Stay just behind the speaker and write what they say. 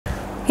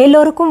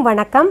எல்லோருக்கும்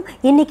வணக்கம்.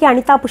 இன்னைக்கு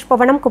அனிதா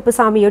புஷ்பவனம்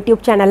குப்புசாமி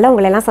யூடியூப் சேனலில்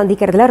உங்களை எல்லாம்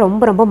சந்திக்கிறதுல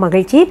ரொம்ப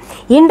மகிழ்ச்சி.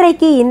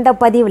 இன்றைக்கு இந்த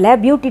பதிவில்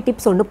பியூட்டி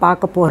டிப்ஸ் ஒன்று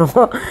பார்க்க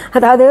போகிறோம்.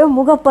 அதாவது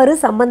முகப்பரு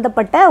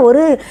சம்பந்தப்பட்ட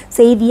ஒரு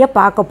செய்தியை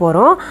பார்க்க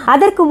போகிறோம்.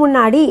 அதற்கு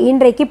முன்னாடி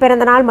இன்றைக்கு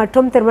பிறந்தநாள்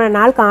மற்றும் திருமண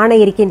நாள் காண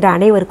இருக்கின்ற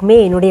அனைவருக்குமே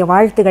என்னுடைய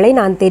வாழ்த்துக்களை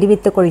நான்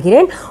தெரிவித்துக்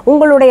கொள்கிறேன்.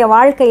 உங்களுடைய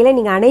வாழ்க்கையில்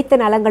நீங்கள்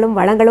அனைத்து நலங்களும்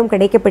வளங்களும்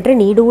கிடைக்கப்பெற்று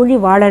நீடூழி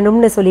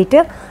வாழணும்னு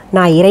சொல்லிட்டு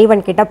நான்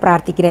இறைவன் கிட்ட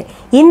பிரார்த்திக்கிறேன்.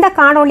 இந்த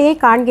காணொளியை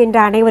காண்கின்ற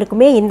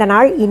அனைவருக்குமே இந்த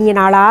நாள் இனிய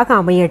நாளாக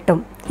அமையட்டும்.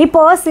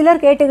 இப்போது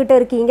சிலர் கேட்டுக்கிட்டு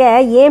இருக்கீங்க,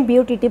 ஏன்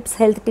பியூட்டி டிப்ஸ்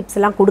ஹெல்த் டிப்ஸ்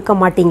எல்லாம் கொடுக்க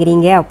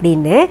மாட்டேங்கிறீங்க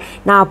அப்படின்னு.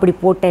 நான் அப்படி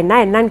போட்டேன்னா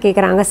என்னன்னு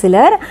கேட்குறாங்க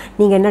சிலர்.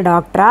 நீங்கள் என்ன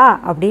டாக்டரா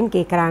அப்படின்னு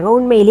கேட்குறாங்க.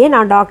 உண்மையிலேயே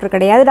நான் டாக்டர்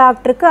கிடையாது.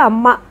 டாக்டருக்கு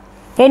அம்மா.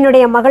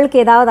 என்னுடைய மகளுக்கு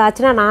ஏதாவது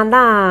ஆச்சுன்னா நான்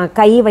தான்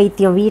கை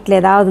வைத்தியம், வீட்டில்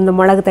ஏதாவது இந்த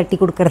மிளகு தட்டி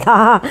கொடுக்குறதா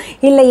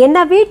இல்லை என்ன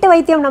வீட்டு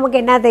வைத்தியம் நமக்கு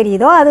என்ன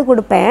தெரியுதோ அது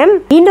கொடுப்பேன்.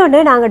 இன்னொன்று,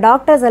 நாங்கள்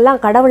டாக்டர்ஸ் எல்லாம்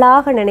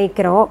கடவுளாக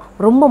நினைக்கிறோம்,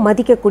 ரொம்ப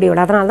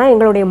மதிக்கக்கூடியவள். அதனால தான்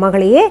எங்களுடைய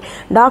மகளையே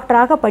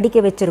டாக்டராக படிக்க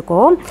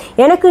வச்சுருக்கோம்.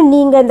 எனக்கு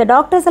நீங்கள் இந்த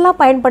டாக்டர்ஸ் எல்லாம்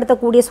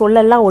பயன்படுத்தக்கூடிய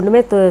சொல்லெல்லாம்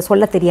ஒன்றுமே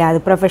சொல்ல தெரியாது,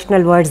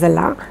 ப்ரொஃபஷ்னல் வேர்ட்ஸ்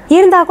எல்லாம்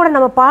இருந்தால் கூட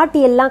நம்ம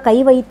பாட்டி எல்லாம் கை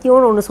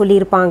வைத்தியம்னு ஒன்று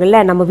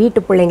சொல்லியிருப்பாங்கல்ல. நம்ம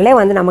வீட்டு பிள்ளைங்களே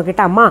வந்து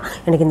நம்மக்கிட்ட, அம்மா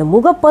எனக்கு இந்த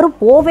முகப்பரு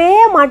போவே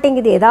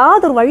மாட்டேங்குது,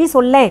 ஏதாவது ஒரு வழி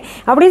சொல்ல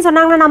அப்படின்னு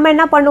சொன்னாங்கன்னா நம்ம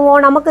என்ன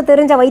பண்ணுவோம்? நமக்கு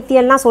தெரிஞ்ச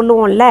வைத்தியம்லாம்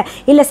சொல்லுவோம்ல,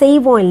 இல்லை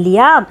செய்வோம்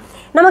இல்லையா?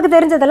 நமக்கு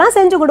தெரிஞ்சதெல்லாம்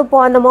செஞ்சு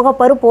கொடுப்போம் அந்த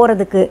முகப்பரு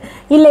போகிறதுக்கு.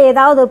 இல்லை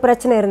ஏதாவது ஒரு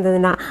பிரச்சனை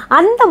இருந்ததுன்னா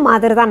அந்த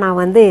மாதிரி தான் நான்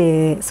வந்து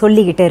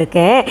சொல்லிக்கிட்டு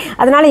இருக்கேன்.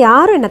 அதனால்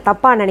யாரும் என்னை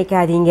தப்பாக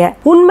நினைக்காதீங்க.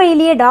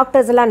 உண்மையிலேயே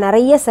டாக்டர்ஸ் எல்லாம்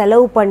நிறைய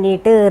செலவு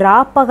பண்ணிட்டு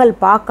ராப்பகல்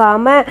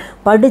பார்க்காம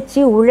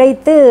படித்து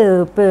உழைத்து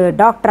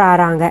டாக்டர்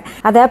ஆகிறாங்க.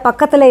 அதை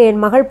பக்கத்தில்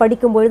என் மகள்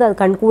படிக்கும்பொழுது அது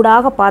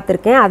கண்கூடாக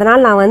பார்த்துருக்கேன்.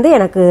 அதனால் நான் வந்து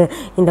எனக்கு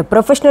இந்த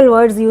ப்ரொஃபஷ்னல்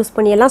வேர்ட்ஸ் யூஸ்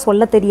பண்ணியெல்லாம்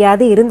சொல்ல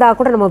தெரியாது. இருந்தால்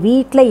கூட நம்ம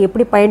வீட்டில்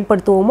எப்படி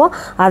பயன்படுத்துவோமோ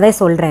அதை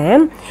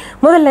சொல்கிறேன்.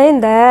 முதல்ல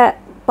இந்த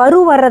பரு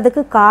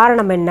வர்றதுக்கு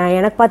காரணம் என்ன?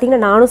 எனக்கு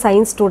பார்த்திங்கன்னா நானும்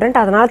சயின்ஸ்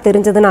ஸ்டூடெண்ட், அதனால்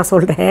தெரிஞ்சது நான்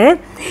சொல்கிறேன்.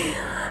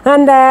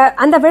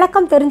 அந்த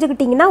விளக்கம்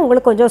தெரிஞ்சுக்கிட்டிங்கன்னா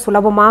உங்களுக்கு கொஞ்சம்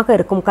சுலபமாக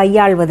இருக்கும்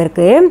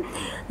கையாள்வதற்கு.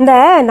 இந்த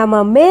நம்ம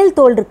மேல்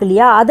தோல் இருக்கு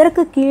இல்லையா,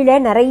 அதற்கு கீழே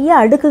நிறைய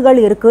அடுக்குகள்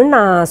இருக்குதுன்னு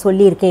நான்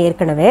சொல்லியிருக்கேன்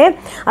ஏற்கனவே.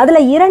 அதில்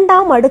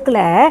 2ஆம் அடுக்கில்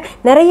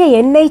நிறைய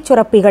எண்ணெய்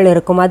சுரப்பிகள்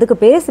இருக்கும். அதுக்கு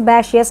பேர்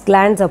சிபாஷியஸ்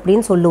கிளாண்ட்ஸ்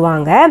அப்படின்னு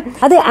சொல்லுவாங்க.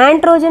 அது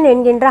ஆண்ட்ரோஜன்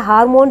என்கின்ற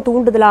ஹார்மோன்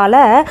தூண்டுதலால்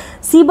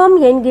சிபம்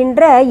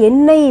என்கின்ற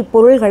எண்ணெய்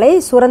பொருள்களை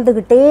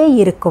சுரந்துக்கிட்டே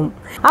இருக்கும்.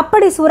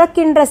 அப்படி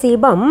சுரக்கின்ற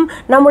சிபம்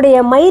நம்முடைய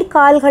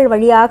மயிர்கால்கள்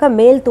வழியாக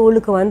மேல்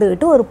தோலுக்கு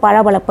வந்துக்கிட்டு ஒரு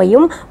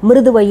பளபளப்பையும்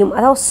மிருதுவையும்,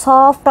 அதாவது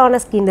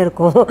சாஃப்டான ஸ்கின்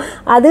இருக்கும்,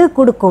 அது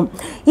கொடுக்கும்.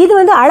 இது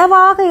வந்து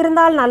அளவாக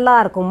இருந்தால் நல்லா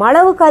இருக்கும்,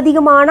 அளவுக்கு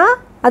அதிகமானால்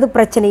அது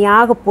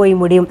பிரச்சனையாக போய்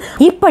முடியும்.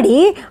 இப்படி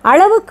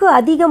அளவுக்கு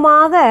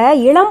அதிகமாக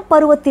இளம்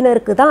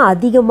பருவத்தினருக்கு தான்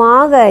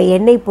அதிகமாக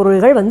எண்ணெய்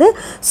பொருள்கள் வந்து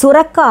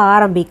சுரக்க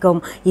ஆரம்பிக்கும்.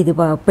 இது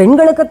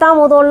பெண்களுக்கு தான்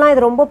முதல்லாம்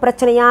இது ரொம்ப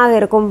பிரச்சனையாக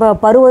இருக்கும்.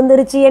 பரு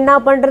வந்துருச்சு என்ன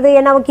பண்ணுறது,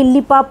 என்ன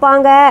கிள்ளி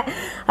பார்ப்பாங்க,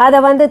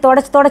 அதை வந்து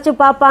தொடச்சி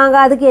பார்ப்பாங்க.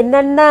 அதுக்கு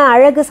என்னென்ன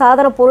அழகு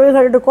சாதன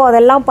பொருள்கள் இருக்கோ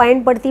அதெல்லாம்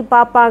பயன்படுத்தி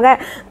பார்ப்பாங்க.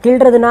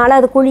 கிள்றதுனால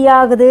அது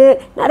குழியாகுது,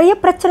 நிறைய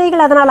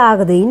பிரச்சனைகள் அதனால்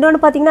ஆகுது.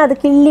 இன்னொன்று பார்த்திங்கன்னா அது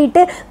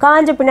கிள்ளிட்டு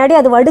காஞ்ச பின்னாடி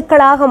அது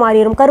வடுக்களாக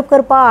மாறிடும்,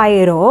 கருப்பாக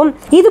ஆயிரும்.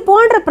 இது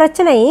போன்ற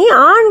பிரச்சனை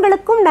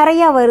ஆண்களுக்கும்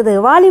நிறைய வருது.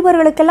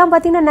 வாலிபர்களுக்கெல்லாம்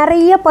பார்த்தீங்கன்னா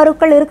நிறைய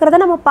பருக்கள்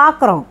இருக்கிறத நம்ம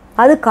பார்க்குறோம்.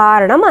 அது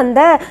காரணம்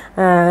அந்த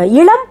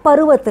இளம்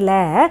பருவத்தில்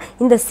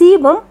இந்த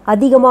சீபம்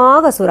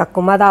அதிகமாக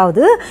சுரக்கும்.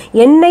 அதாவது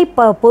எண்ணெய்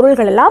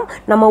பொருள்கள் எல்லாம்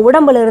நம்ம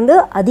உடம்புலேருந்து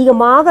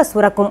அதிகமாக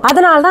சுரக்கும்.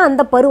 அதனால தான்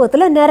அந்த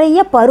பருவத்தில்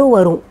நிறைய பரு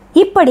வரும்.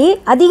 இப்படி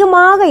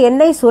அதிகமாக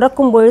எண்ணெய்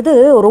சுரக்கும் பொழுது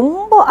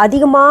ரொம்ப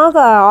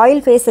அதிகமாக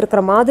ஆயில் ஃபேஸ்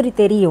இருக்கிற மாதிரி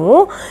தெரியும்.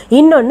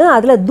 இன்னொன்று,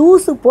 அதில்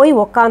தூசு போய்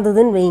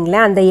உக்காந்ததுன்னு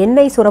வைங்களேன், அந்த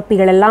எண்ணெய்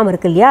சுரப்பிகள் எல்லாம்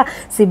இருக்கு இல்லையா,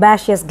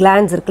 சிபாஷியஸ்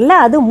கிளாண்ட்ஸ் இருக்குல்ல,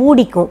 அது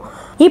மூடிக்கும்.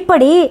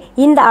 இப்படி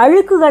இந்த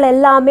அழுக்குகள்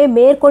எல்லாமே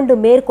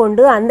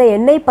மேற்கொண்டு அந்த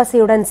எண்ணெய்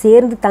பசையுடன்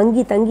சேர்ந்து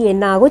தங்கி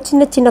என்ன ஆகும்,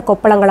 சின்ன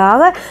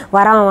கொப்பளங்களாக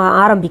வர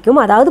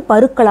ஆரம்பிக்கும். அதாவது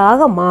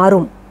பருக்களாக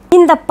மாறும்.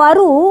 இந்த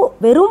பரு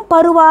வெறும்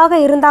பருவாக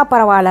இருந்தால்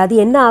பரவாயில்ல, அது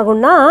என்ன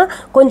ஆகும்னா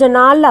கொஞ்ச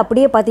நாளில்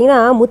அப்படியே பார்த்தீங்கன்னா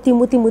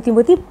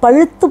முத்தி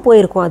பழுத்து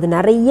போயிருக்கும். அது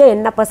நிறைய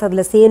எண்ணெய் பசை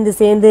அதில்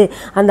சேர்ந்து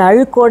அந்த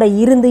அழுக்கோட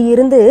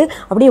இருந்து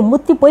அப்படியே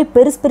முத்தி போய்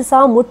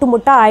பெருசாக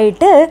முட்டாக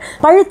ஆகிட்டு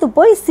பழுத்து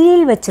போய்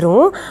சீல்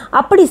வச்சிரும்.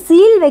 அப்படி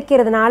சீல்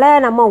வைக்கிறதுனால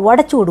நம்ம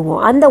உடச்சி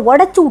விடுவோம். அந்த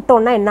உடச்சி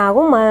விட்டோம்னா என்ன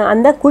ஆகும்,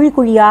 அந்த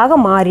குழியாக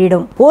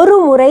மாறிடும். ஒரு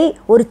முறை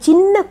ஒரு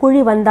சின்ன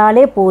குழி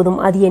வந்தாலே போதும்.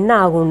 அது என்ன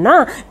ஆகும்னா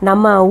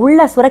நம்ம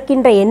உள்ள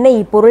சுரக்கின்ற எண்ணெய்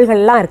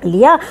பொருள்கள்லாம் இருக்கு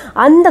இல்லையா,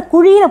 அந்த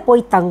குழியில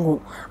போய்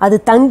தங்கும். அது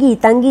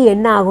தங்கி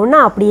என்ன ஆகும்னா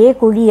அப்படியே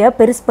குழியை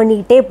பெருசு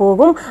பண்ணிக்கிட்டே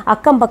போகும்.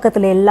 அக்கம்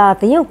பக்கத்தில்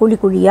எல்லாத்தையும்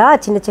குழியாக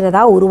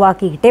சின்னதாக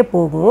உருவாக்கிக்கிட்டே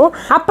போகும்.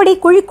 அப்படி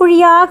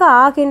குழியாக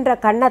ஆகின்ற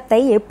கன்னத்தை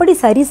எப்படி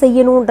சரி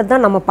செய்யணுன்றது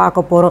தான் நம்ம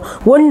பார்க்க போகிறோம்.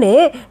 ஒன்று,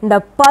 இந்த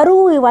பரு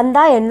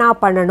வந்தால் என்ன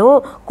பண்ணணும்,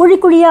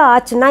 குழியாக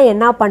ஆச்சுன்னா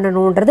என்ன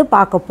பண்ணணுன்றது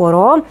பார்க்க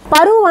போகிறோம்.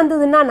 பரு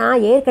வந்ததுன்னா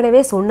நான்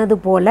ஏற்கனவே சொன்னது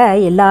போல்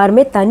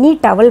எல்லாருமே தனி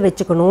டவல்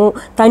வச்சுக்கணும்,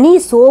 தனி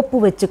சோப்பு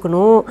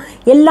வச்சுக்கணும்,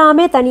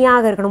 எல்லாமே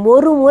தனியாக இருக்கணும். இருக்கணும்.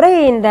 ஒரு முறை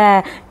இந்த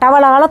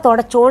டவலால்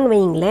தொடச்சோன்னு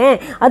வைங்களேன்,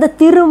 அது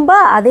திரும்ப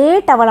அதே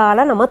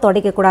டவலால் நம்ம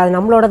துடைக்கக்கூடாது.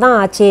 நம்மளோட தான்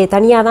ஆச்சே,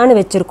 தனியாக தான்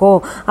வச்சுருக்கோம்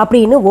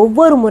அப்படின்னு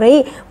ஒவ்வொரு முறை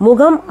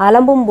முகம்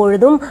அலம்பும்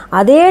பொழுதும்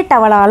அதே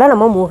டவலால்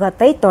நம்ம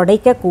முகத்தை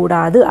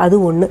துடைக்கக்கூடாது. அது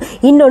ஒன்று.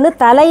 இன்னொன்று,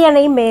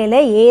 தலையணை மேலே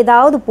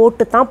ஏதாவது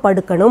போட்டு தான்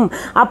படுக்கணும்.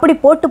 அப்படி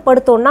போட்டு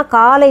படுத்தோன்னா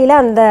காலையில்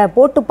அந்த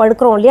போட்டு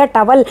படுக்கிறோம் இல்லையா,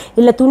 டவல்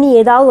இல்லை துணி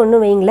ஏதாவது ஒன்று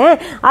வைங்களேன்,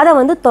 அதை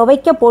வந்து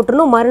துவைக்க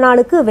போட்டுணும்,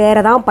 மறுநாளுக்கு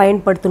வேறு தான்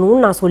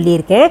பயன்படுத்தணும்னு நான்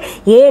சொல்லியிருக்கேன்.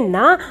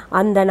 ஏன்னா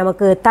அந்த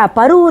நமக்கு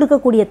பருவு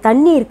இருக்கக்கூடிய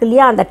தண்ணி இருக்கு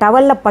இல்லையா, அந்த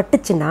டவலில்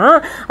பட்டுச்சுன்னா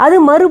அது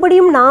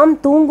மறுபடியும் நாம்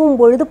தூங்கும்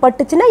பொழுது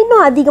பட்டுச்சுன்னா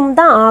இன்னும் அதிகம்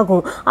தான்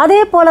ஆகும். அதே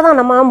போல தான்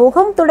நம்ம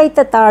முகம்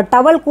துடைத்த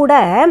டவல் கூட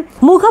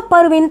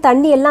முகப்பருவின்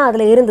தண்ணி எல்லாம்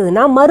அதில்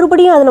இருந்ததுன்னா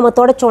மறுபடியும் அதை நம்ம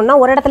துடைச்சோன்னா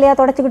ஒரு இடத்துலையா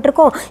துடைச்சிக்கிட்டு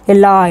இருக்கோம்,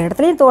 எல்லா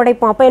இடத்துலையும்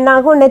துடைப்போம். அப்போ என்ன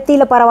ஆகும்,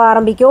 நெத்தியில் பரவ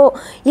ஆரம்பிக்கும்,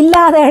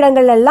 இல்லாத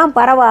இடங்கள் எல்லாம்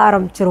பரவ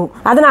ஆரம்பிச்சிரும்.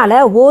 அதனால்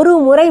ஒரு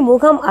முறை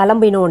முகம்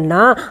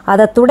அலம்பினோன்னா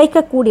அதை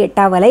துடைக்கக்கூடிய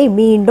டவலை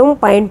மீண்டும்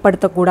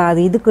பயன்படுத்தக்கூடாது.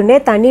 இதுக்குன்னே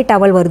தண்ணி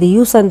டவல் வருது,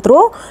 யூஸ் அண்ட் த்ரோ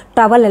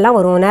டவல் எல்லாம்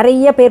வரும்.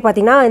 நிறைய பேர்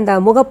பார்த்திங்கன்னா இந்த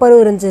முகப்பரு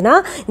இருந்துச்சுன்னா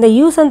இந்த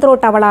யூஸ் அண்ட் த்ரோ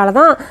டவலால்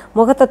தான்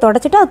முகத்தை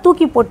தொடச்சிட்டு அதை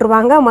தூக்கி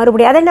போட்டுருவாங்க.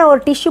 மறுபடியும் அது என்ன,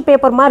 ஒரு டிஷ்யூ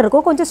பேப்பர் மாதிரி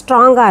இருக்கும், கொஞ்சம்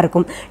ஸ்ட்ராங்காக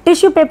இருக்கும்.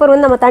 டிஷ்யூ பேப்பர்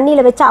வந்து நம்ம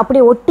தண்ணியில் வச்சா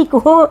அப்படியே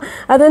ஒட்டிக்கும்,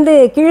 அது வந்து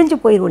கிழிஞ்சு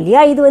போயிடும்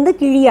இல்லையா. இது வந்து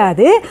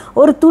கிழியாது,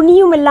 ஒரு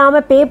துணியும்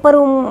இல்லாமல்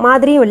பேப்பரும்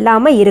மாதிரியும்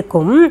இல்லாமல்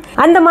இருக்கும்.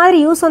 அந்த மாதிரி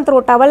யூஸ் அண்ட் த்ரோ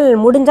டவல்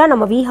முடிஞ்சால்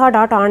நம்ம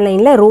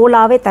viha.online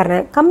ரோலாகவே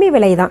தரேன். கம்மி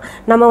விலை தான்,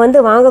 நம்ம வந்து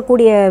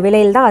வாங்கக்கூடிய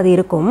விலையில் தான் அது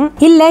இருக்கும்.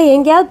 இல்லை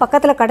எங்கேயாவது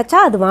பக்கத்தில் கிடச்சா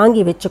அது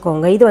வாங்கி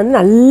வச்சுக்கோங்க. இது வந்து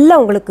நல்லா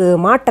உங்களுக்கு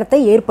மாற்றத்தை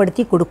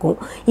ஏற்படுத்தி கொடுக்கும்.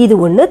 இது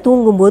ஒன்று.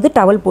 தூங்கும்போது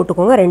டவல்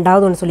போட்டுக்கோங்க.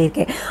 ரெண்டாவது ஒன்று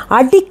சொல்லியிருக்கேன்,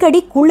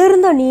 அடிக்கடி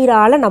குளிர்ந்த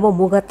நீரால் நம்ம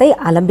முகத்தை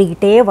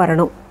அலம்பிக்கிட்டே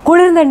வரணும்.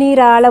 குளிர்ந்த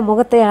நீரால்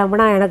முகத்தை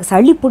அலம்பினா எனக்கு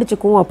சளி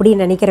பிடிச்சிக்கும்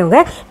அப்படின்னு நினைக்கிறவங்க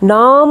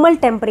நார்மல்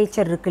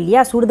டெம்பரேச்சர் இருக்கு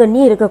இல்லையா, சுடு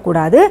தண்ணி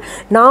இருக்கக்கூடாது,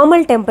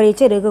 நார்மல்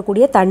டெம்பரேச்சர்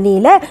இருக்கக்கூடிய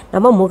தண்ணியில்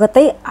நம்ம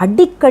முகத்தை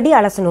அடிக்கடி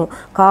அலசணும்.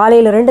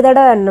 காலையில் 2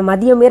 தடவை,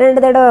 மதியம்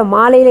 2 தடவை,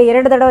 மாலையில்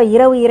 2 தடவை,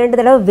 இரவு 2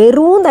 தடவை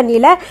வெறும்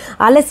தண்ணியில்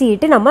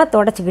அலசிட்டு நம்ம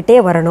தொடச்சிக்கிட்டே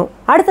வரணும்.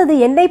 அடுத்தது,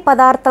 எண்ணெய்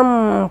பதார்த்தம்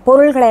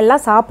பொருள்களை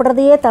எல்லாம்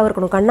சாப்பிட்றதையே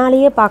தவிர்க்கணும்.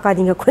 கண்ணாலேயே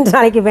பார்க்காதீங்க. கொஞ்ச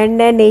நாளைக்கு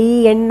வெண்ணெய், நெய்,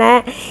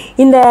 எண்ணெய்,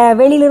 இந்த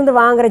வெளியிலேருந்து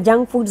வாங்குகிற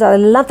ஜங்க் ஃபுட்ஸ்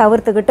அதெல்லாம்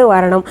தவிர்த்துக்கிட்டு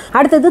வரணும்.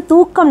 அடுத்தது,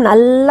 தூக்கம்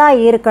நல்லா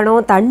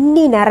இருக்கணும்,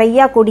 தண்ணி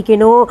நிறையா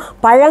குடிக்கணும்,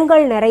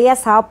 பழங்கள் நிறைய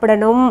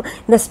சாப்பிடணும்,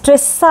 இந்த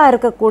ஸ்ட்ரெஸ்ஸாக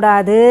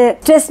இருக்கக்கூடாது.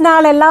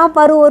 ஸ்ட்ரெஸ்னால எல்லாம்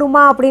பரு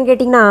வருமா அப்படின்னு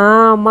கேட்டிங்கன்னா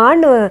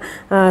ஆமான்னு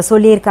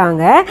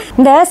சொல்லியிருக்காங்க.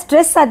 இந்த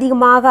ஸ்ட்ரெஸ்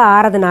அதிகமாக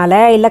ஆறதுனால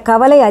இல்லை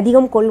கவலை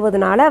அதிகம்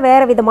கொள்வதனால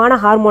வேறு விதமான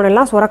ஹார்மோன்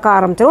எல்லாம் சுரக்க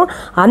ஆரம்பிச்சிடும்.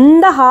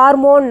 அந்த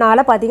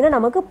ஹார்மோன்னால் பார்த்திங்கன்னா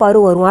நமக்கு பரு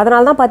வரும்.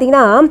 அதனால தான்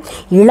பார்த்திங்கன்னா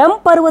இளம்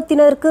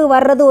பருவத்தினருக்கு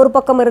வர்றது ஒரு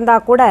பக்கம்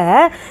இருந்தால் கூட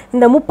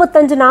இந்த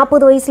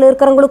 35-40 வயசில்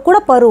இருக்கிறவங்களுக்கு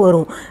கூட பரு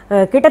வரும்.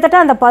 கிட்டத்தட்ட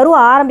அந்த பருவ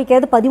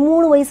ஆரம்பிக்கிறது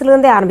 13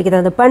 வயசுலேருந்தே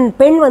ஆரம்பிக்குது. அந்த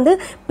பெண் வந்து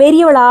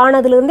பெரியவள்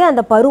ஆனதுலேருந்தே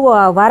அந்த பருவ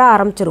வர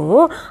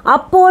ஆரம்பிச்சிரும்.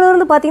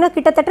 அப்போலேருந்து பார்த்திங்கன்னா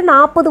கிட்டத்தட்ட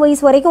 40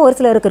 வயசு வரைக்கும் ஒரு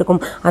சிலருக்கு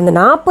இருக்கும். அந்த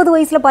 40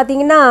 வயசில்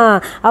பார்த்திங்கன்னா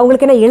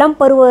அவங்களுக்கு என்ன இளம்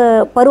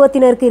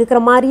பருவத்தினருக்கு இருக்கிற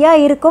மாதிரியா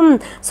இருக்கும்,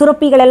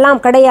 சுரப்பிகள்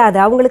எல்லாம் கிடையாது.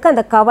 அவங்களுக்கு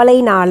அந்த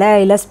கவலையினால்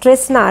இல்லை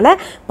ஸ்ட்ரெஸ்னால்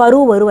பரு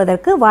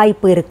வருவதற்கு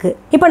வாய்ப்பு இருக்குது.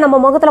 இப்போ நம்ம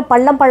முகத்தில்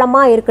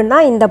பள்ளமாக இருக்குன்னா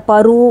இந்த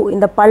பரு,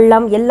 இந்த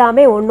பள்ளம்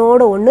எல்லாமே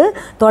ஒன்றோடு ஒன்று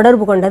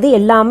தொடர்பு கொண்டது.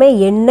 எல்லாமே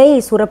எண்ணெய்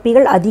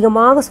சுரப்பிகள்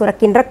அதிகமாக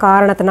சுரக்கின்ற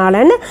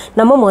காரணத்தினாலன்னு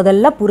நம்ம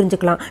முதல்ல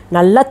புரிஞ்சுக்கலாம்.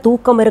 நல்லா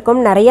தூக்கம் இருக்கும்,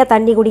 நிறைய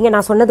தண்ணி குடிங்க,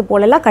 நான் சொன்னது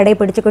போலெல்லாம்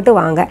கடைபிடிச்சுக்கிட்டு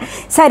வாங்க.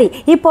 சரி,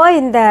 இப்போ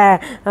இந்த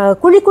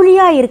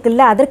குழியாக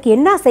இருக்குல்ல, அதற்கு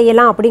என்ன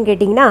செய்யலாம் அப்படின்னு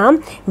கேட்டிங்கன்னா,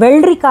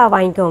 வெள்ளரிக்காய்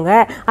வாங்கிக்கோங்க.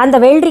 அந்த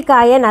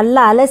வெள்ளரிக்காயை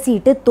நல்லா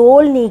அலசிட்டு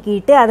தோல்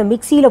நீக்கிட்டு அதை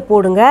மிக்சியில்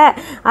போடுங்க.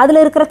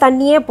 அதில் இருக்கிற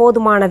தண்ணியே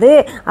போதுமானது.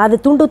 அது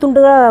துண்டு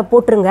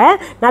போட்டுருங்க.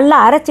 நல்லா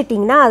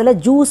அரைச்சிட்டிங்கன்னா அதில்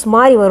ஜூஸ்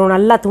மாதிரி வரும்.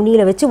 நல்லா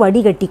துணியில் வச்சு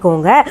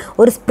வடிகட்டிக்கோங்க.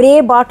 ஒரு ஸ்ப்ரே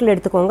பாட்டில்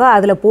எடுத்துக்கோங்க,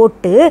 அதில்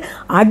போட்டு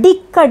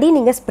அடிக்கடி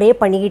நீங்கள் ஸ்ப்ரே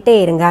பண்ணிக்கிட்டே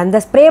இருங்க. அந்த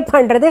ஸ்ப்ரே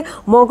பண்ணுறது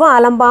முகம்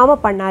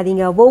அலம்பாமல்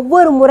பண்ணாதீங்க.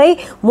 ஒவ்வொரு முறை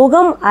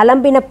முகம்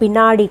அலம்பின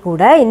பின்னாடி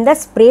கூட இந்த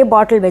ஸ்ப்ரே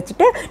பாட்டில்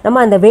வச்சுட்டு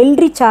நம்ம அந்த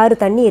வெள்ளரி சாறு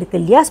தண்ணி இருக்கு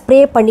இல்லையா, ஸ்ப்ரே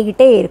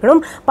பண்ணிக்கிட்டே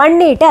இருக்கணும்.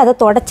 பண்ணிவிட்டு அதை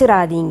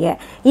தொடச்சிடாதீங்க.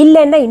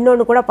 இல்லைன்னா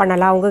இன்னொன்று கூட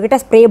பண்ணலாம். உங்ககிட்ட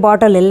ஸ்ப்ரே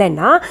பாட்டில்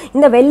இல்லைன்னா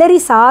இந்த வெள்ளரி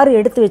சாறு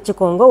எடுத்து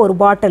வச்சுக்கோங்க ஒரு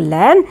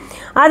பாட்டிலில்.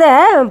 அதை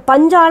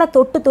பஞ்சால்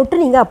தொட்டு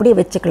நீங்கள் அப்படியே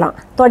வச்சுக்கலாம்.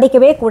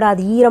 துடைக்கவே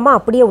கூடாது, ஈரமாக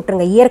அப்படியே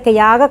விட்டுருங்க,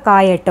 இயற்கையாக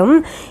காயட்டும்.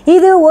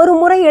 இது ஒரு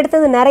முறை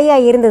எடுத்தது நிறையா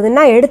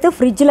இருந்ததுன்னா எடுத்து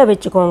ஃப்ரிட்ஜில்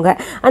வச்சுக்கோங்க.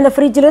 அந்த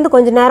ஃப்ரிட்ஜிலேருந்து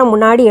கொஞ்சம் நேரம்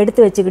முன்னாடி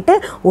எடுத்து வச்சுக்கிட்டு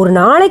ஒரு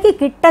நாளைக்கு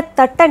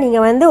கிட்டத்தட்ட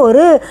நீங்கள் வந்து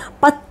ஒரு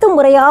 10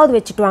 முறையாவது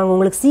வச்சுட்டு வாங்க.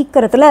 உங்களுக்கு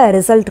சீக்கிரத்தில்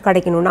ரிசல்ட்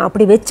கிடைக்கணும்னா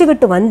அப்படி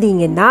வச்சுக்கிட்டு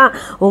வந்தீங்கன்னா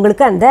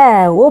உங்களுக்கு அந்த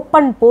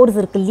ஓப்பன் போர்ஸ்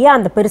இருக்கு இல்லையா,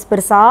 அந்த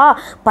பெருசாக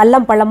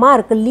பள்ளமாக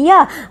இருக்கு இல்லையா,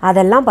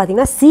 அதெல்லாம்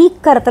பார்த்திங்கன்னா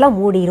சீக்கிரத்தில்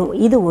மூடிடும்.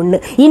 இது ஒன்று.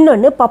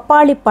 இன்னொன்று,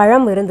 பப்பாளி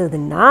பழம்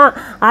இருந்ததுன்னா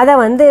அதை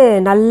வந்து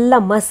நல்லா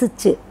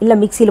மசிச்சு இல்லை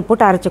மிக்சியில்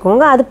போட்டு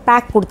அரைச்சிக்கோங்க. அது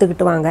பேக்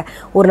கொடுத்துக்கிட்டு வாங்க.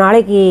 ஒரு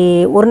நாளைக்கு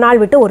ஒரு நாள்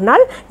விட்டு ஒரு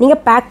நாள்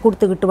நீங்கள் பேக் பேக்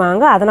கொடுத்துக்கிட்டு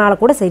வாங்க, அதனால்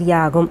கூட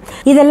சரியாகும்.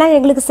 இதெல்லாம்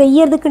எங்களுக்கு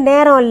செய்யறதுக்கு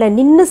நேரம் இல்லை,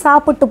 நின்று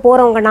சாப்பிட்டு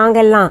போகிறவங்க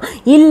நாங்கள்லாம்.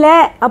 இல்லை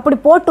அப்படி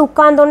போட்டு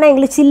உட்கார்ந்தோன்னா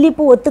எங்களுக்கு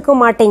சில்லிப்பூ ஒத்துக்க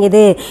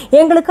மாட்டேங்குது,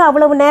 எங்களுக்கு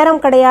அவ்வளவு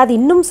நேரம் கிடையாது,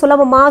 இன்னும்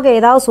சுலபமாக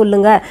ஏதாவது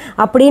சொல்லுங்கள்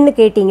அப்படின்னு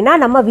கேட்டிங்கன்னா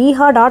நம்ம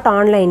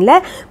viha.online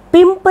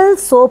பிம்பிள்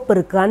சோப்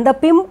இருக்குது. அந்த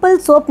பிம்பிள்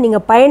சோப்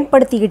நீங்கள்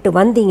பயன்படுத்திக்கிட்டு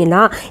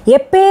வந்தீங்கன்னா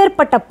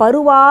எப்பேற்பட்ட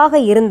பருவாக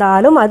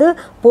இருந்தாலும் அது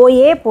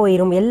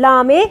போயிடும்.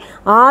 எல்லாமே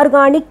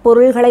ஆர்கானிக்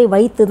பொருள்களை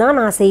வைத்து தான்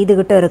நான்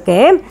செய்துக்கிட்டு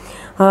இருக்கேன்.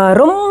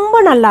 ரொம்ப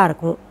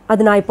நல்லாயிருக்கும்.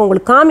 அது நான் இப்போ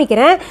உங்களுக்கு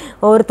காமிக்கிறேன்.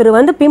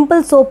 ஒருத்தர்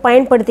பிம்பிள் சோப்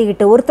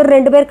பயன்படுத்திக்கிட்டு, ஒருத்தர்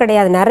 2 பேர்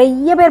கிடையாது,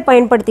 நிறைய பேர்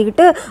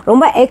பயன்படுத்திக்கிட்டு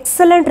ரொம்ப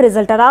எக்ஸலண்ட்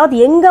ரிசல்ட். அதாவது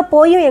எங்கே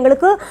போயும்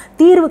எங்களுக்கு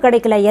தீர்வு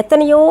கிடைக்கல,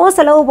 எத்தனையோ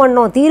செலவு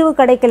பண்ணோம், தீர்வு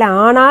கிடைக்கல,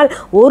 ஆனால்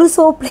ஒரு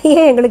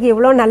சோப்லேயே எங்களுக்கு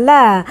இவ்வளோ நல்ல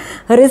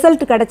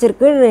ரிசல்ட்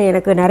கிடச்சிருக்குன்னு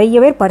எனக்கு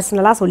நிறைய பேர்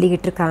பர்சனலாக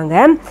சொல்லிக்கிட்டு இருக்காங்க.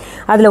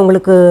 அதில்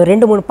உங்களுக்கு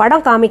 2-3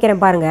 படம்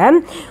காமிக்கிறேன் பாருங்கள்.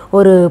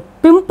 ஒரு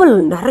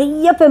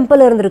நிறைய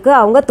பிம்பிள் இருந்திருக்கு.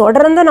 அவங்க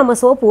தொடர்ந்து நம்ம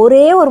சோப்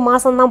ஒரே ஒரு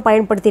மாதம் தான்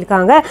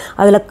பயன்படுத்தியிருக்காங்க.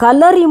 அதில்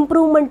கலர்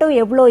இம்ப்ரூவ்மெண்ட்டும்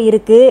எவ்வளோ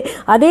இருக்குது,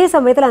 அதே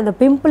சமயத்தில் அந்த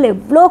பிம்பிள்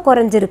எவ்வளோ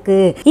குறைஞ்சிருக்கு.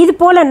 இது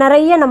போல்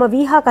நிறைய நம்ம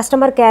விஹா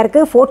கஸ்டமர்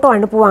கேருக்கு ஃபோட்டோ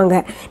அனுப்புவாங்க.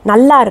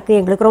 நல்லா இருக்குது,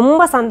 எங்களுக்கு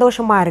ரொம்ப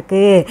சந்தோஷமாக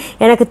இருக்குது,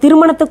 எனக்கு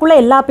திருமணத்துக்குள்ளே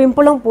எல்லா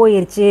பிம்பிளும்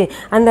போயிடுச்சு,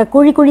 அந்த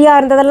குழியாக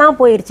இருந்ததெல்லாம்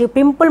போயிடுச்சு,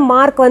 பிம்பிள்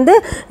மார்க்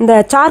இந்த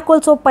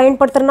சார்கோல் சோப்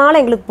பயன்படுத்துறதுனால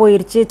எங்களுக்கு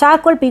போயிடுச்சு,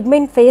 சார்கோல்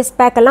பிக்மெண்ட் ஃபேஸ்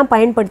பேக் எல்லாம்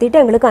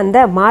பயன்படுத்திட்டு எங்களுக்கு அந்த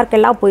மார்க்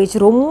எல்லாம்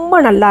போயிடுச்சு,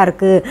 ரொம்ப நல்லா இருக்குது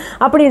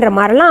அப்படின்ற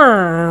மாதிரிலாம்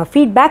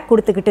ஃபீட்பேக்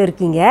கொடுத்துக்கிட்டு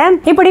இருக்கீங்க.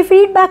 இப்படி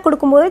ஃபீட்பேக்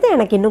கொடுக்கும்போது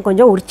எனக்கு இன்னும்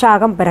கொஞ்சம்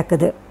உற்சாகம்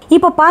பிறக்குது.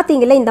 இப்போ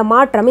பார்த்தீங்களா இந்த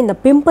மாற்றம் இந்த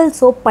பிம்பிள்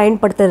சோப்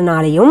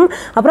பயன்படுத்துறதுனாலையும்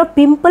அப்புறம்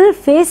பிம்பிள்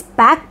ஃபேஸ்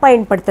பேக்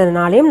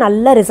பயன்படுத்துறதுனாலையும்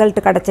நல்ல ரிசல்ட்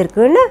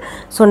கிடச்சிருக்குன்னு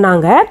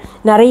சொன்னாங்க.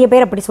 நிறைய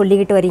பேர் அப்படி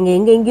சொல்லிக்கிட்டு வரீங்க,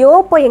 எங்கெங்கேயோ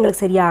போய்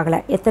எங்களுக்கு சரியாகலை,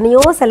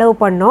 எத்தனையோ செலவு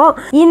பண்ணோம்,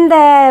 இந்த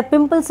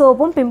பிம்பிள்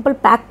சோப்பும் பிம்பிள்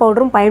பேக்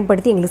பவுடரும்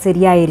பயன்படுத்தி எங்களுக்கு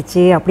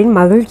சரியாயிருச்சு அப்படின்னு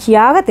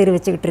மகிழ்ச்சியாக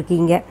தெரிவிச்சுக்கிட்டு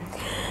இருக்கீங்க.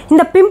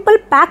 இந்த பிம்பிள்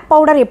பேக்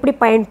பவுடர் எப்படி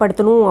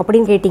பயன்படுத்தணும்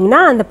அப்படின்னு கேட்டிங்கன்னா,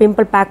 அந்த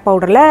பிம்பிள் பேக்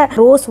பவுடரில்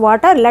ரோஸ்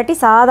வாட்டர் இல்லாட்டி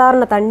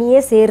சாதாரண தண்ணியே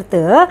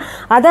சேர்த்து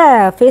அதை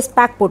ஃபேஸ்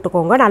பேக்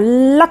போட்டுக்கோங்க.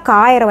 நல்லா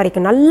காயிற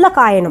வரைக்கும், நல்லா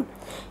காயணும்,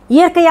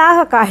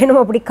 இயற்கையாக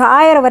காயணும். அப்படி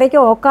காயிற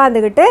வரைக்கும்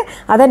உக்காந்துக்கிட்டு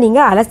அதை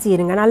நீங்கள்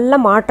அலசிடுங்க. நல்ல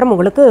மாற்றம்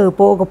உங்களுக்கு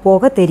போக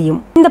போக தெரியும்.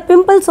 இந்த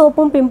பிம்பிள்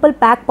சோப்பும் பிம்பிள்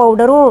பேக்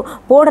பவுடரும்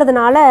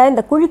போடுறதுனால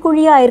இந்த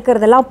குழியாக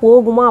இருக்கிறதெல்லாம்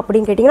போகுமா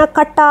அப்படின்னு கேட்டிங்கன்னா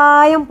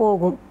கட்டாயம்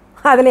போகும்.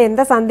 அதில்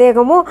எந்த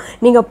சந்தேகமும்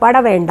நீங்கள் பட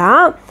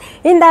வேண்டாம்.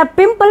 இந்த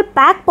பிம்பிள்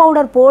பேக்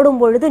பவுடர் போடும்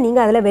பொழுது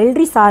நீங்கள் அதில்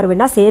வெள்ளரி சாறு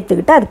வேணால்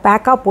சேர்த்துக்கிட்டு அது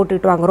பேக்காக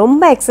போட்டுக்கிட்டு வாங்க,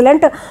 ரொம்ப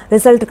எக்ஸலண்ட்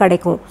ரிசல்ட்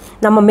கிடைக்கும்.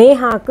 நம்ம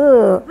மேகாவுக்கு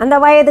அந்த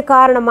வயது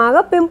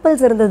காரணமாக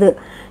பிம்பிள்ஸ் இருந்தது,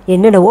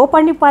 என்னென்னவோ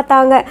பண்ணி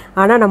பார்த்தாங்க,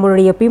 ஆனால்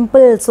நம்மளுடைய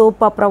பிம்பிள்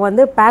சோப் அப்புறம்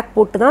பேக்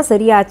போட்டு தான்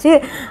சரியாச்சு.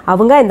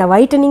 அவங்க இந்த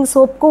வைட்டனிங்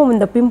சோப்புக்கும்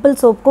இந்த பிம்பிள்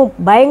சோப்புக்கும்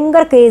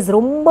பயங்கர கிரேஸ்,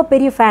 ரொம்ப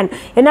பெரிய ஃபேன்.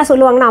 என்ன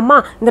சொல்லுவாங்கன்னா, அம்மா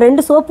இந்த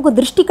 2 சோப்புக்கு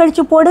திருஷ்டி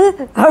கழிச்சு போடு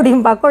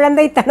அப்படின்பா,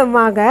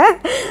 குழந்தைத்தனமாக.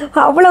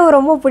 அவ்வளவு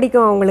ரொம்ப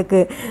பிடிக்கும் அவங்களுக்கு.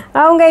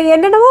 அவங்க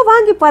என்னென்னவோ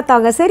வாங்கி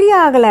பார்த்தாங்க,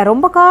 சரியாகலை,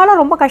 ரொம்ப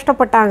காலம் ரொம்ப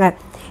கஷ்டப்பட்டாங்க.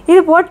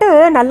 இது போட்டு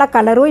நல்லா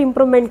கலரும்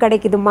இம்ப்ரூவ்மெண்ட்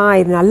கிடைக்குதுமா,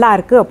 இது நல்லா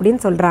இருக்குது அப்படின்னு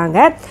சொல்கிறாங்க.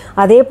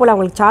 அதே போல்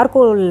அவங்களுக்கு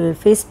சார்கோல்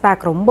ஃபேஸ்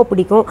பேக் ரொம்ப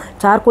பிடிக்கும்,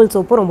 சார்கோல்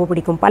சோப்பும் ரொம்ப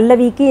பிடிக்கும்.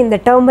 பல்லவிக்கு இந்த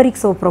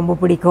டர்மரிக் சோப் ரொம்ப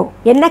பிடிக்கும்.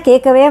 என்ன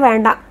கேட்கவே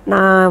வேண்டாம்,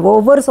 நான்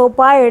ஒவ்வொரு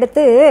சோப்பாக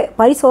எடுத்து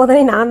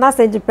பரிசோதனை நான் தான்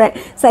செஞ்சுப்பேன்,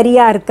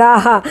 சரியாக இருக்கா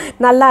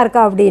நல்லா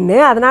இருக்கா அப்படின்னு.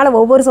 அதனால்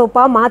ஒவ்வொரு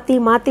சோப்பாக மாற்றி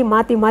மாற்றி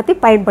மாற்றி மாற்றி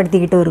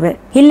பயன்படுத்திக்கிட்டு வருவேன்.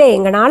 இல்லை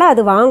எங்களால்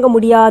அது வாங்க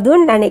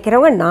முடியாதுன்னு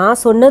நினைக்கிறவங்க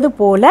நான் சொன்னது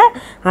போல்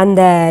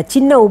அந்த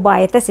சின்ன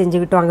உபாயத்தை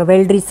செஞ்சுக்கிட்டு வாங்க.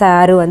 வெள்ளரி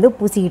சாறு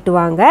பூசிக்கிட்டு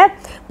வாங்க,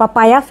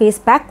 பப்பாயா ஃபேஸ்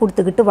பேக்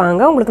கொடுத்துக்கிட்டு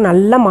வாங்க, உங்களுக்கு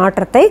நல்ல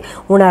மாற்றத்தை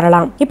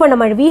உணரலாம். இப்போ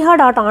நம்ம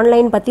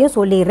viha.online பற்றியும்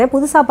சொல்லிடுறேன்.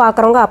 புதுசாக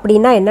பார்க்குறவங்க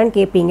அப்படின்னா என்னன்னு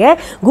கேட்பீங்க,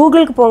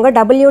 கூகுளுக்கு போங்க,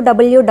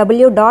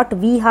 www.viha.online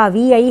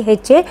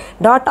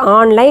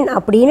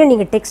அப்படின்னு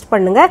நீங்கள் டெக்ஸ்ட்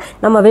பண்ணுங்கள்,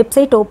 நம்ம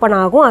வெப்சைட் ஓப்பன்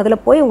ஆகும்,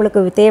 அதில் போய் உங்களுக்கு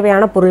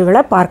தேவையான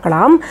பொருள்களை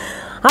பார்க்கலாம்.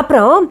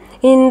 அப்புறம்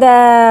இந்த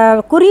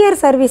குரியர்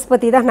சர்வீஸ்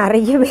பற்றி தான்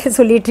நிறைய பேர்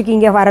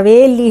சொல்லிகிட்ருக்கீங்க, வரவே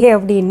இல்லையே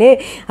அப்படின்னு.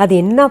 அது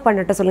என்ன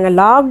பண்ணட்டும் சொல்லுங்கள்,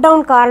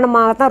 லாக்டவுன்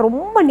காரணமாக தான்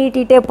ரொம்ப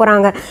நீட்டிகிட்டே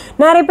போகிறாங்க.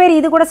 நிறைய பேர்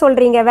இது கூட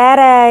சொல்கிறீங்க,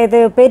 வேறு இது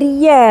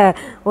பெரிய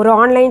ஒரு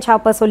ஆன்லைன்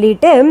ஷாப்பை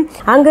சொல்லிவிட்டு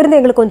அங்கேருந்து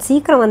எங்களுக்கு கொஞ்சம்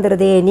சீக்கிரம்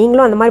வந்துடுதே,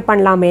 நீங்களும் அந்த மாதிரி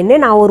பண்ணலாமேன்னு.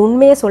 நான் ஒரு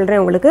உண்மையை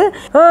சொல்கிறேன் உங்களுக்கு.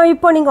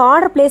 இப்போ நீங்கள்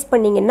ஆர்டர் ப்ளேஸ்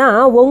பண்ணிங்கன்னா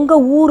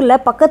உங்கள்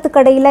ஊரில் பக்கத்து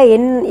கடையில்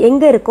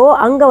எங்கே இருக்கோ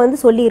அங்கே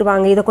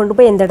சொல்லிடுவாங்க, இதை கொண்டு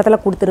போய் எந்த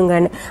இடத்துல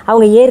கொடுத்துருங்கன்னு.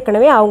 அவங்க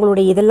ஏற்கனவே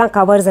அவங்களுடைய இதெல்லாம்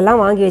கவர்ஸ்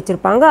எல்லாம் வாங்கி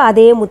வச்சுருப்பாங்க,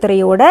 அதே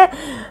முத்திரையோட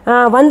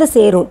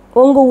சேரும்.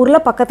 உங்கள்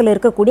ஊரில் பக்கத்தில்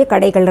இருக்கக்கூடிய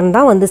கடைகள்லேருந்து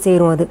தான்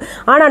சேரும் அது.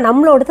 ஆனால்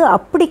நம்மளோடது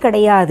அப்படி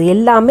கிடையாது,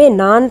 எல்லாமே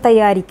நான்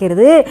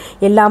தயாரிக்கிறது,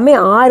 எல்லாமே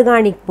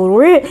ஆர்கானிக்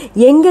பொருள்,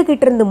 எங்கள்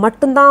கிட்டேருந்து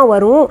மட்டும்தான்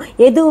வரும்.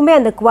 எதுவுமே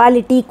அந்த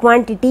குவாலிட்டி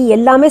குவான்டிட்டி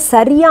எல்லாமே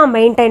சரியாக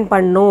மெயின்டைன்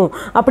பண்ணணும்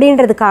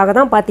அப்படின்றதுக்காக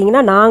தான்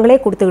பார்த்தீங்கன்னா நாங்களே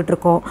கொடுத்துக்கிட்டு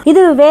இருக்கோம்.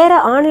 இது வேறு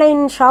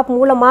ஆன்லைன் ஷாப்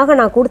மூலமாக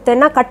நான்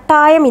கொடுத்தேன்னா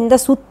கட்டாயம் இந்த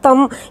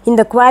சுத்தம்,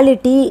 இந்த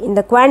குவாலிட்டி,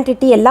 இந்த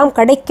குவான்டிட்டி எல்லாம்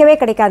கிடைக்கவே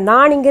கிடைக்காது.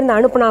 நான் இங்கேருந்து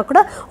அனுப்புனா கூட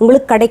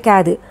உங்களுக்கு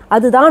கிடைக்காது,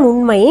 அதுதான்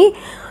உண்மை.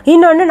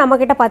 இன்னொன்று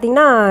நம்மக்கிட்ட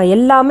பார்த்திங்கன்னா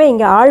எல்லாமே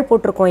இங்கே ஆள்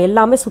போட்டிருக்கோம்,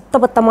 எல்லாமே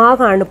சுத்தபத்தமாக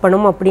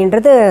அனுப்பணும்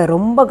அப்படின்றது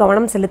ரொம்ப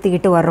கவனம்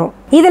செலுத்திக்கிட்டு வர்றோம்.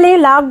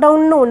 இதுலேயும்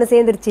லாக்டவுன்னு ஒன்று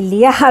சேர்ந்துருச்சு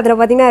இல்லையா, அதில்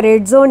பார்த்திங்கன்னா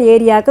ரெட் ஜோன்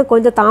ஏரியாவுக்கு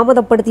கொஞ்சம்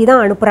தாமதப்படுத்தி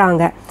தான்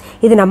அனுப்புகிறாங்க.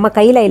 இது நம்ம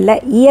கையில் இல்லை,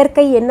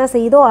 இயற்கை என்ன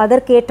செய்தோ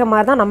அதற்கேற்ற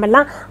மாதிரி தான் நம்ம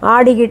எல்லாம்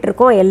ஆடிக்கிட்டு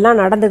இருக்கோம், எல்லாம்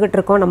நடந்துக்கிட்டு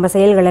இருக்கோம். நம்ம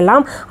செயல்கள்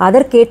எல்லாம்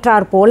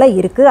அதற்கேற்றார் போல்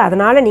இருக்குது.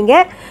 அதனால்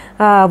நீங்கள்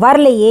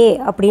வரலையே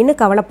அப்படின்னு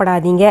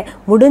கவலைப்படாதீங்க.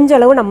 முடிஞ்ச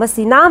அளவு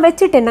நான்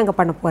வச்சுட்டு என்னங்க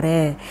பண்ண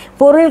போகிறேன்,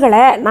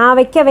 பொருள்களை நான்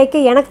வைக்க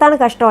எனக்கு தானே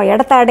கஷ்டம்,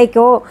 இடத்த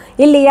அடைக்கும்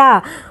இல்லையா.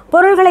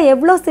 பொருள்களை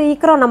எவ்வளோ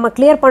சீக்கிரம் நம்ம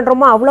கிளியர்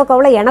பண்ணுறோமோ அவ்வளோக்கு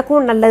அவ்வளோ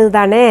எனக்கும் நல்லது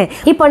தானே.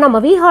 இப்போ நம்ம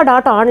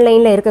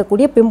viha.online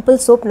இருக்கக்கூடிய பிம்பிள்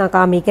சோப் நான்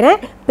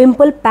காமிக்கிறேன்,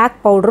 பிம்பிள் பேக்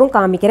பவுடரும்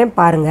காமிக்கிறேன்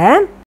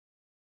பாருங்கள்.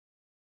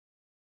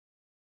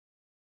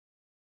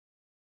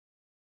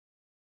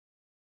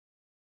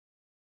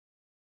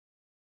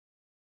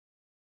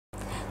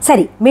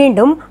 சரி,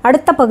 மீண்டும்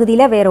அடுத்த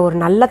பகுதியில் வேறு ஒரு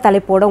நல்ல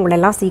தலைப்போடு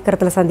உங்களெல்லாம்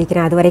சீக்கிரத்தில்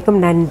சந்திக்கிறேன். அது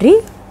வரைக்கும் நன்றி,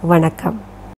 வணக்கம்.